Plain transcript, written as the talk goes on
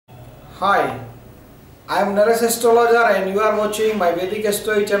Hi, I am Naresh Astrologer and you are watching my Vedic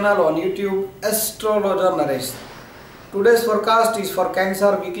Astrology channel on YouTube, Astrologer Naresh. Today's forecast is for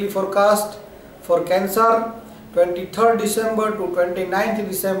Cancer, weekly forecast for Cancer 23rd December to 29th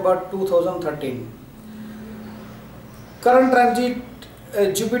December 2013. Current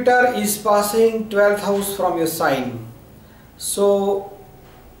transit Jupiter is passing 12th house from your sign. So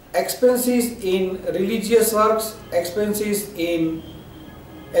expenses in religious works, expenses in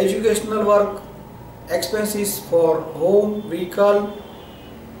educational work, expenses for home, vehicle.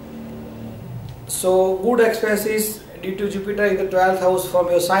 So good expenses due to Jupiter in the 12th house from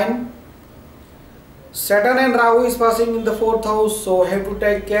your sign. Saturn and Rahu is passing in the 4th house, so have to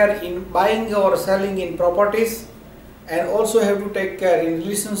take care in buying or selling in properties, and also have to take care in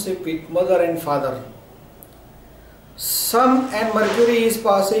relationship with mother and father. Sun and Mercury is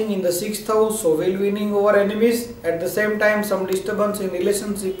passing in the 6th house, so will winning over enemies. At the same time, some disturbance in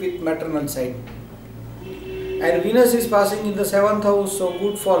relationship with maternal side. And Venus is passing in the 7th house, so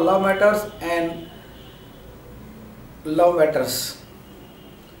good for love matters and love matters.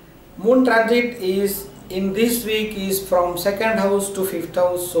 Moon transit is in this week is from 2nd house to 5th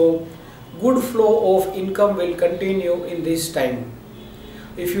house, so good flow of income will continue in this time.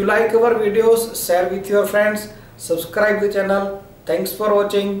 If you like our videos, share with your friends, subscribe the channel. Thanks for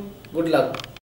watching. Good luck.